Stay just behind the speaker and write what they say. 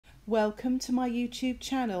Welcome to my YouTube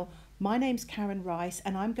channel. My name's Karen Rice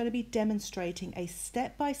and I'm going to be demonstrating a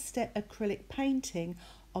step-by-step acrylic painting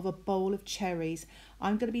of a bowl of cherries.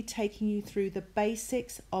 I'm going to be taking you through the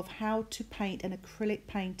basics of how to paint an acrylic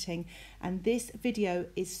painting, and this video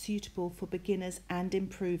is suitable for beginners and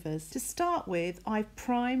improvers. To start with, I've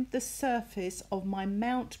primed the surface of my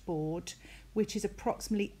mountboard, which is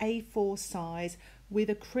approximately A4 size, with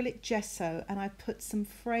acrylic gesso, and I've put some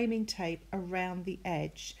framing tape around the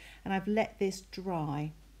edge and I've let this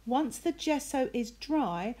dry. Once the gesso is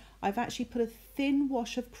dry, I've actually put a thin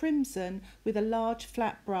wash of crimson with a large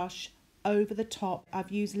flat brush over the top.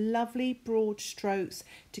 I've used lovely broad strokes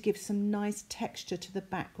to give some nice texture to the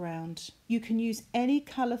background. You can use any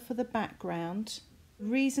colour for the background. The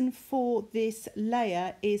reason for this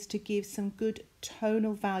layer is to give some good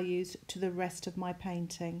tonal values to the rest of my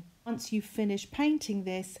painting. Once you finish painting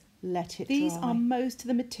this, let it dry. These are most of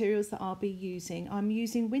the materials that I'll be using. I'm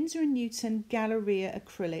using Winsor & Newton Galleria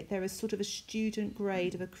acrylic. They're a sort of a student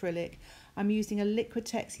grade of acrylic. I'm using a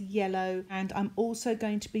Liquitex yellow, and I'm also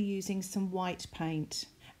going to be using some white paint.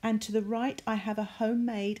 And to the right I have a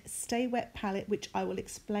homemade Stay Wet palette, which I will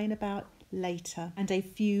explain about later, and a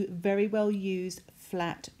few very well used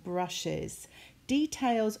flat brushes.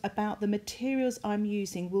 Details about the materials I'm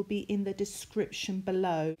using will be in the description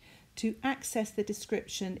below. To access the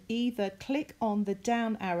description, either click on the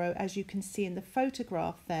down arrow as you can see in the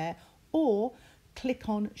photograph there, or click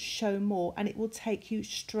on show more and it will take you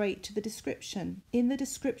straight to the description. In the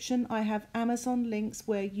description I have Amazon links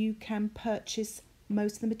where you can purchase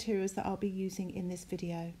most of the materials that I'll be using in this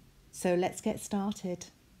video. So let's get started.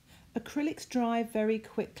 Acrylics dry very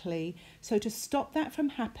quickly, so to stop that from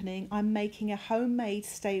happening, I'm making a homemade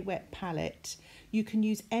Stay Wet palette. You can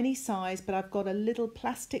use any size, but I've got a little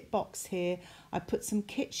plastic box here. I put some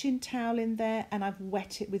kitchen towel in there and I've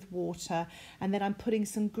wet it with water, and then I'm putting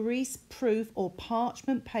some grease-proof or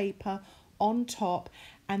parchment paper on top,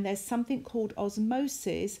 and there's something called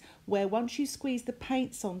osmosis, where once you squeeze the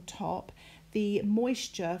paints on top, the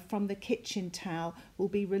moisture from the kitchen towel will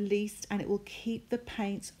be released and it will keep the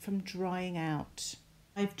paints from drying out.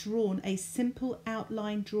 I've drawn a simple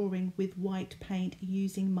outline drawing with white paint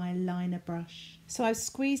using my liner brush. So I've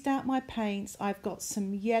squeezed out my paints. I've got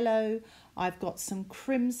some yellow, I've got some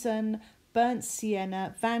crimson, burnt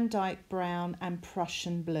sienna, Vandyke brown and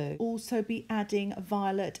Prussian blue. Also be adding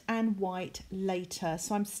violet and white later.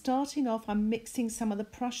 So I'm starting off, I'm mixing some of the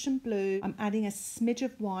Prussian blue, I'm adding a smidge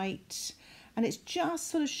of white, and it's just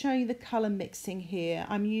sort of showing the colour mixing here.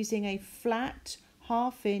 I'm using a flat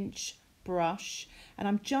 1/2 inch brush and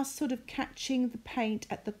I'm just sort of catching the paint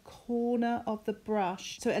at the corner of the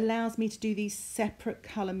brush, so it allows me to do these separate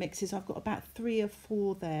colour mixes. I've got about 3 or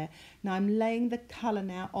 4 there. Now I'm laying the colour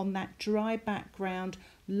now on that dry background,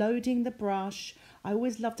 loading the brush. I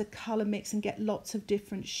always love to colour mix and get lots of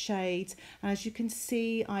different shades, and as you can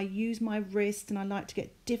see I use my wrist and I like to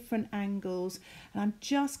get different angles, and I'm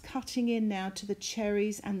just cutting in now to the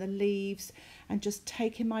cherries and the leaves and just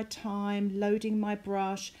taking my time, loading my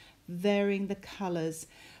brush, varying the colours.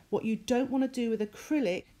 What you don't want to do with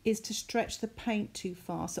acrylic is to stretch the paint too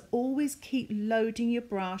far, so always keep loading your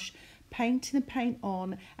brush, painting the paint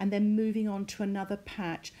on and then moving on to another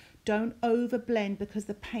patch. Don't over blend because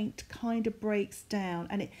the paint kind of breaks down,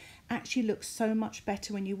 and it actually looks so much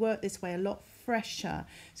better when you work this way, a lot fresher.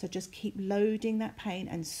 So just keep loading that paint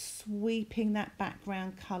and sweeping that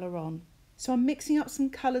background colour on. So I'm mixing up some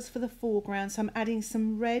colours for the foreground, so I'm adding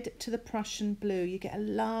some red to the Prussian blue. You get a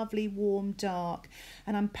lovely warm dark,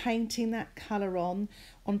 and I'm painting that colour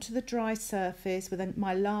onto the dry surface with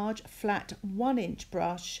my large flat 1 inch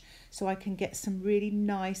brush, so I can get some really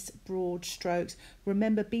nice broad strokes.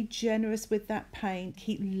 Remember, be generous with that paint,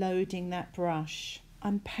 keep loading that brush.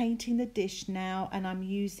 I'm painting the dish now and I'm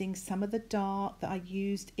using some of the dark that I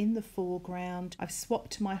used in the foreground. I've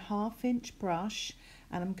swapped to my 1/2 inch brush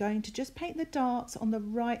and I'm going to just paint the darks on the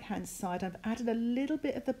right hand side. I've added a little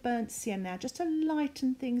bit of the burnt sienna now just to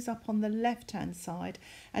lighten things up on the left hand side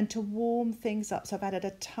and to warm things up, so I've added a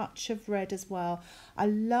touch of red as well. I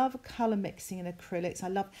love colour mixing in acrylics. I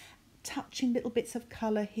love touching little bits of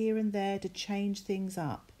colour here and there to change things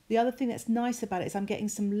up. The other thing that's nice about it is I'm getting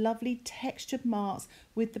some lovely textured marks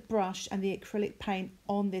with the brush and the acrylic paint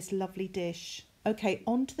on this lovely dish. Okay,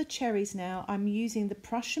 on to the cherries now. I'm using the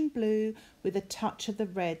Prussian blue with a touch of the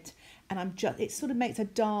red, and it sort of makes a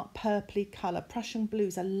dark purpley colour. Prussian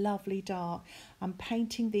blues are lovely dark. I'm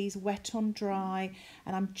painting these wet on dry,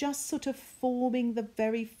 and I'm just sort of forming the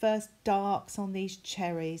very first darks on these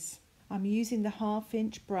cherries. I'm using the 1/2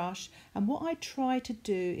 inch brush, and what I try to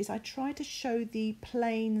do is I try to show the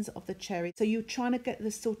planes of the cherry. So you're trying to get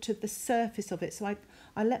the sort of the surface of it. So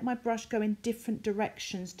I let my brush go in different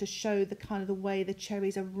directions to show the kind of the way the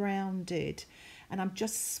cherries are rounded. And I'm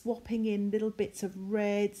just swapping in little bits of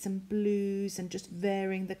reds and blues and just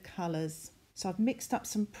varying the colours. So I've mixed up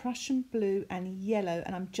some Prussian blue and yellow,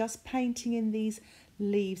 and I'm just painting in these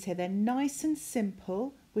leaves here. They're nice and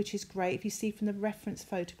simple, which is great. If you see from the reference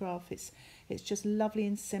photograph, it's just lovely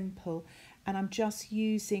and simple. And I'm just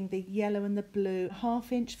using the yellow and the blue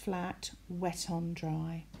 1/2 inch flat, wet on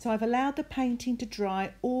dry. So I've allowed the painting to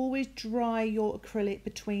dry. Always dry your acrylic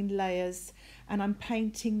between layers. And I'm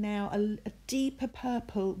painting now a deeper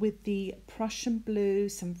purple with the Prussian blue,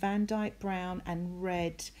 some Vandyke brown and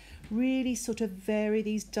red. Really sort of vary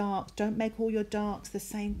these darks. Don't make all your darks the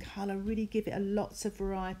same colour. Really give it lots of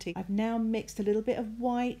variety. I've now mixed a little bit of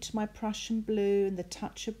white, my Prussian blue, and the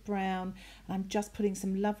touch of brown. And I'm just putting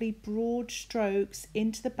some lovely broad strokes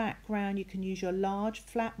into the background. You can use your large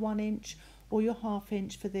flat 1 inch or your 1/2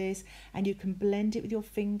 inch for this, and you can blend it with your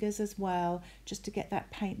fingers as well, just to get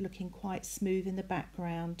that paint looking quite smooth in the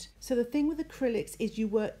background. So the thing with acrylics is you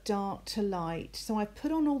work dark to light. So I've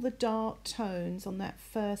put on all the dark tones on that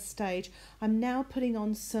first stage. I'm now putting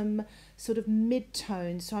on some sort of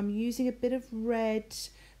mid-tones. So I'm using a bit of red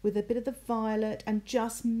with a bit of the violet and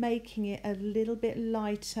just making it a little bit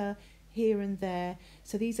lighter here and there.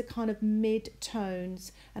 So these are kind of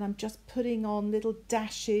mid-tones, and I'm just putting on little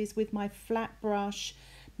dashes with my flat brush,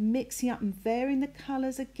 mixing up and varying the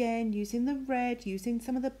colours again, using the red, using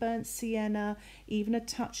some of the burnt sienna, even a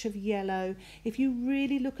touch of yellow. If you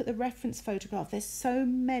really look at the reference photograph, there's so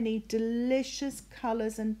many delicious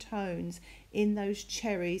colours and tones in those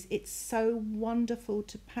cherries. It's so wonderful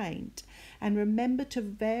to paint. And remember to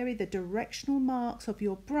vary the directional marks of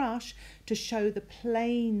your brush to show the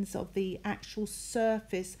planes of the actual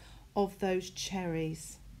surface of those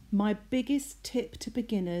cherries. My biggest tip to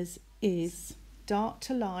beginners is dark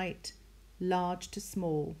to light, large to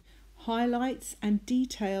small. Highlights and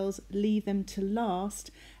details, leave them to last,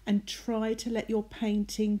 and try to let your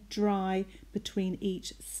painting dry between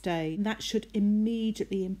each stage. That should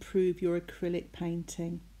immediately improve your acrylic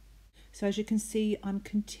painting. So as you can see, I'm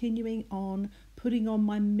continuing on putting on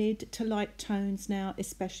my mid to light tones now,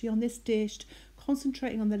 especially on this dish.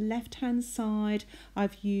 Concentrating on the left hand side,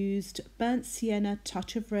 I've used burnt sienna,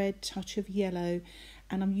 touch of red, touch of yellow,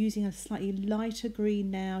 and I'm using a slightly lighter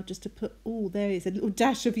green now just to put, oh, there is a little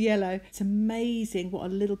dash of yellow. It's amazing what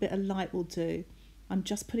a little bit of light will do. I'm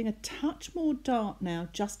just putting a touch more dark now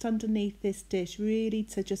just underneath this dish, really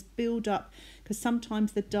to just build up, because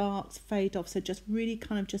sometimes the darks fade off. So just really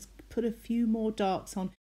kind of just put a few more darks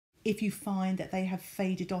on if you find that they have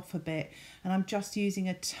faded off a bit. And I'm just using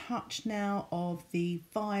a touch now of the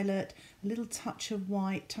violet, a little touch of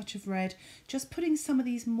white, touch of red, just putting some of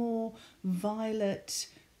these more violet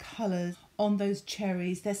colours on those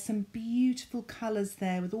cherries. There's some beautiful colours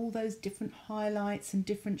there with all those different highlights and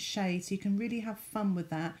different shades, so you can really have fun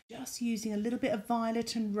with that. Just using a little bit of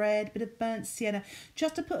violet and red, a bit of burnt sienna,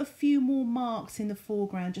 just to put a few more marks in the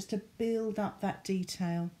foreground, just to build up that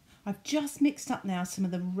detail. I've just mixed up now some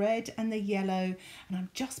of the red and the yellow, and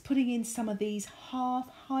I'm just putting in some of these half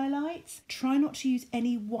highlights. Try not to use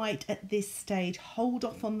any white at this stage, hold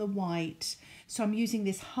off on the white. So I'm using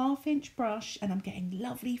this 1/2 inch brush, and I'm getting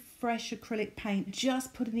lovely fresh acrylic paint,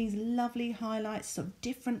 just putting these lovely highlights of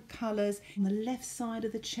different colours on the left side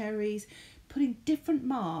of the cherries, putting different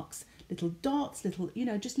marks, little dots, little,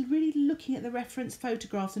 just really looking at the reference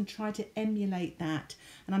photographs and try to emulate that.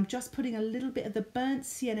 And I'm just putting a little bit of the burnt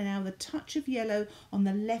sienna now, the touch of yellow on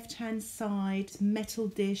the left hand side metal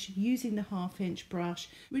dish, using the 1/2 inch brush,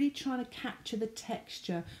 really trying to capture the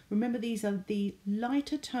texture. Remember, these are the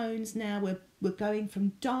lighter tones now. We're going from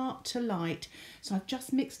dark to light. So I've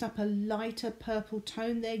just mixed up a lighter purple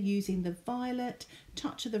tone there, using the violet,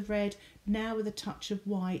 touch of the red, now with a touch of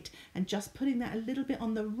white, and just putting that a little bit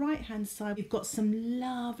on the right hand side. We've got some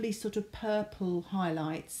lovely sort of purple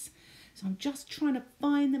highlights. So I'm just trying to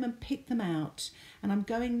find them and pick them out. And I'm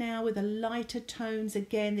going now with the lighter tones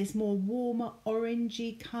again, this more warmer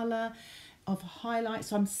orangey colour of highlights.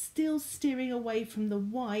 So I'm still steering away from the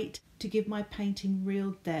white to give my painting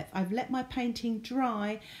real depth. I've let my painting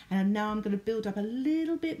dry, and now I'm going to build up a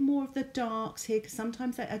little bit more of the darks here, because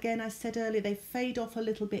sometimes, again, I said earlier, they fade off a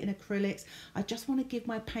little bit in acrylics. I just want to give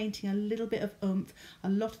my painting a little bit of oomph. A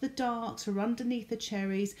lot of the darks are underneath the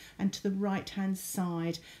cherries and to the right hand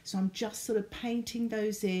side, so I'm just sort of painting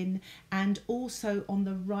those in, and also on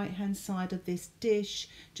the right hand side of this dish,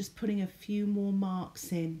 just putting a few more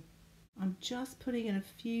marks in. I'm just putting in a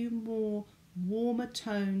few more warmer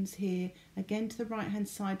tones here. Again to the right hand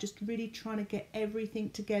side, just really trying to get everything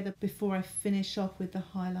together before I finish off with the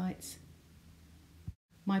highlights.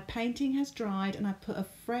 My painting has dried and I put a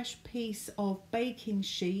fresh piece of baking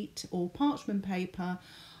sheet or parchment paper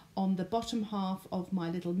on the bottom half of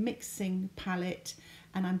my little mixing palette,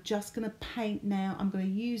 and I'm just going to paint now. I'm going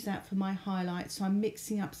to use that for my highlights, so I'm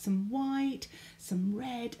mixing up some white, some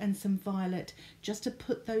red and some violet just to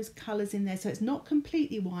put those colours in there. So it's not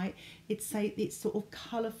completely white, it's sort of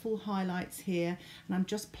colourful highlights here, and I'm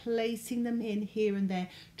just placing them in here and there.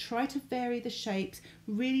 Try to vary the shapes,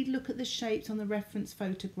 really look at the shapes on the reference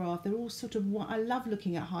photograph. They're all sort of what I love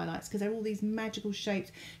looking at highlights, because they're all these magical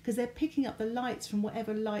shapes, because they're picking up the lights from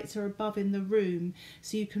whatever lights are above in the room,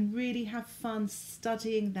 so you can really have fun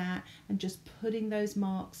studying that and just putting those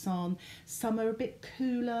marks on. Some are a bit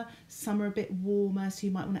cooler, some are a bit warmer, so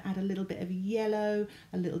you might want to add a little bit of yellow,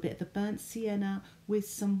 a little bit of the burnt sienna with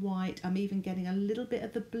some white. I'm even getting a little bit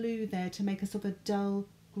of the blue there to make a sort of dull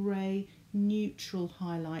grey neutral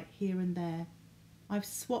highlight here and there. I've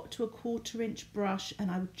swapped to a 1/4 inch brush, and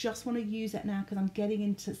I just want to use it now because I'm getting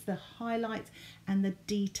into the highlights and the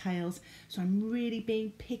details. So I'm really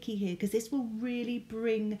being picky here, because this will really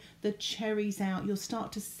bring the cherries out. You'll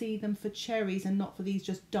start to see them for cherries and not for these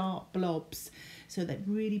just dark blobs. So that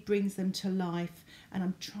really brings them to life. And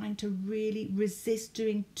I'm trying to really resist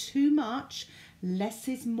doing too much. Less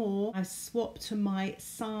is more. I've swapped to my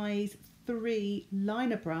size 3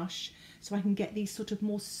 liner brush so I can get these sort of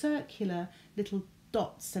more circular little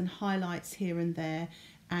dots and highlights here and there,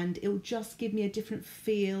 and it will just give me a different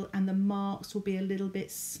feel, and the marks will be a little bit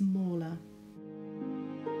smaller.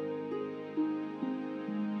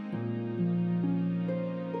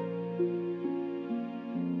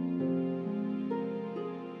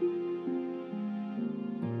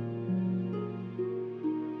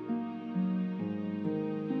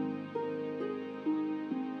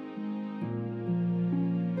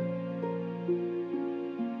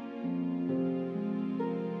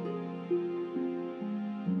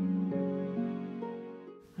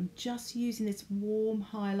 Just using this warm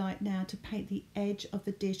highlight now to paint the edge of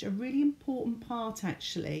the dish, a really important part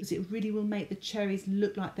actually, because it really will make the cherries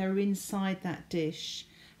look like they're inside that dish.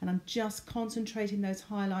 And I'm just concentrating those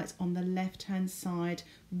highlights on the left hand side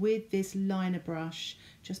with this liner brush,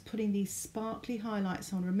 just putting these sparkly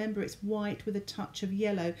highlights on. Remember, it's white with a touch of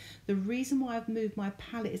yellow. The reason why I've moved my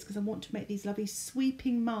palette is because I want to make these lovely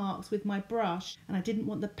sweeping marks with my brush, and I didn't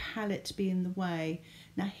want the palette to be in the way.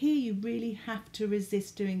 Now here you really have to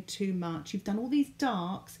resist doing too much. You've done all these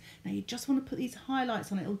darks, now you just want to put these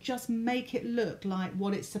highlights on it. It'll just make it look like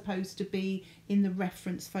what it's supposed to be in the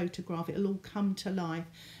reference photograph. It'll all come to life.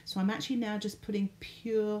 So I'm actually now just putting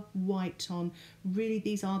pure white on. Really,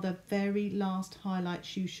 these are the very last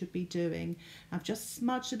highlights you should be doing. I've just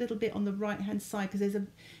smudged a little bit on the right hand side, because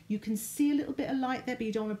you can see a little bit of light there, but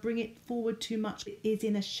you don't want to bring it forward too much. It is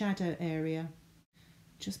in a shadow area.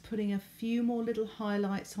 Just putting a few more little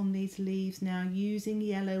highlights on these leaves now, using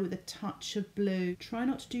yellow with a touch of blue. Try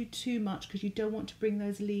not to do too much, because you don't want to bring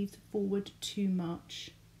those leaves forward too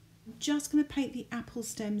much. I'm just going to paint the apple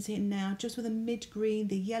stems in now, just with a mid-green,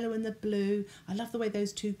 the yellow and the blue. I love the way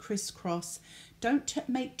those two crisscross. Don't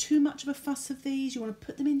make too much of a fuss of these. You want to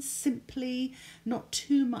put them in simply, not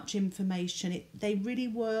too much information. They really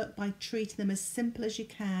work by treating them as simple as you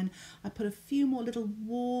can. I put a few more little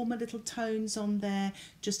warmer little tones on there,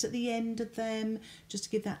 just at the end of them, just to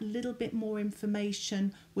give that little bit more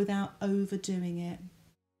information without overdoing it.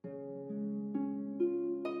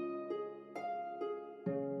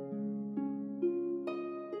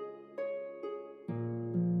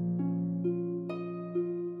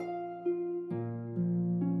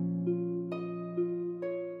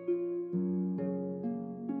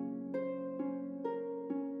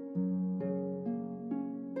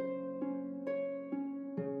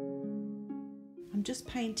 I'm just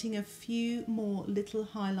painting a few more little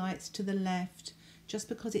highlights to the left, just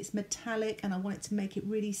because it's metallic and I want it to make it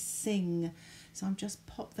really sing. So I'm just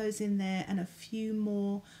pop those in there, and a few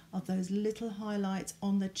more of those little highlights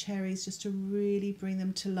on the cherries, just to really bring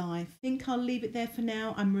them to life. I think I'll leave it there for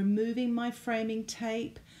now. I'm removing my framing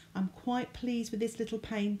tape. I'm quite pleased with this little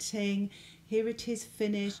painting. Here it is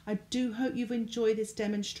finished. I do hope you've enjoyed this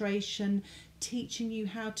demonstration, teaching you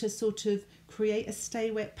how to sort of create a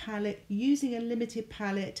stay wet palette using a limited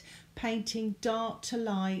palette, painting dark to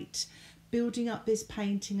light, building up this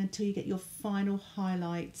painting until you get your final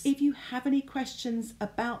highlights. If you have any questions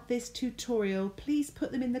about this tutorial, please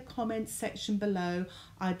put them in the comments section below.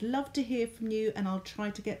 I'd love to hear from you and I'll try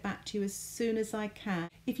to get back to you as soon as I can.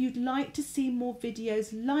 If you'd like to see more videos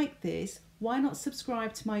like this, why not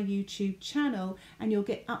subscribe to my YouTube channel and you'll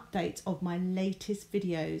get updates of my latest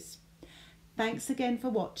videos. Thanks again for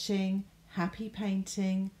watching. Happy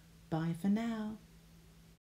painting. Bye for now.